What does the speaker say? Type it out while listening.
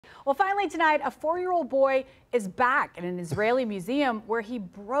Well, finally tonight, a 4-year-old boy is back in an Israeli museum where he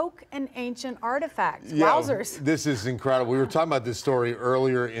broke an ancient artifact. Wowzers. This is incredible. We were talking about this story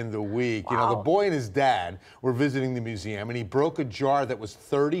earlier in the week. Wow. You know, the boy and his dad were visiting the museum, and he broke a jar that was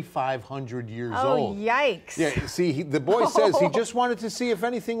 3,500 years old. Oh, yikes. Yeah, see, the boy says he just wanted to see if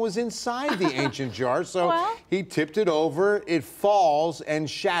anything was inside the ancient jar, so he tipped it over. It falls and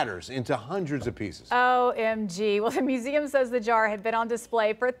shatters into hundreds of pieces. OMG. Well, the museum says the jar had been on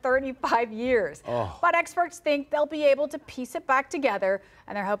display for 35 years. But experts think they'll be able to piece it back together,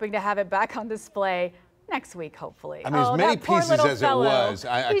 and they're hoping to have it back on display next week, hopefully. I mean, as many pieces as it was,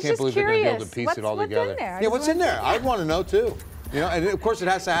 I can't believe they're going to be able to piece it all together. What's in there? Yeah, what's in there? I'd want to know, too. You know, and of course, it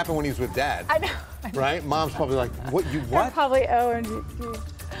has to happen when he's with Dad. I know. Right? Mom's probably like, what? You what? They're probably OMG.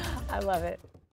 I love it.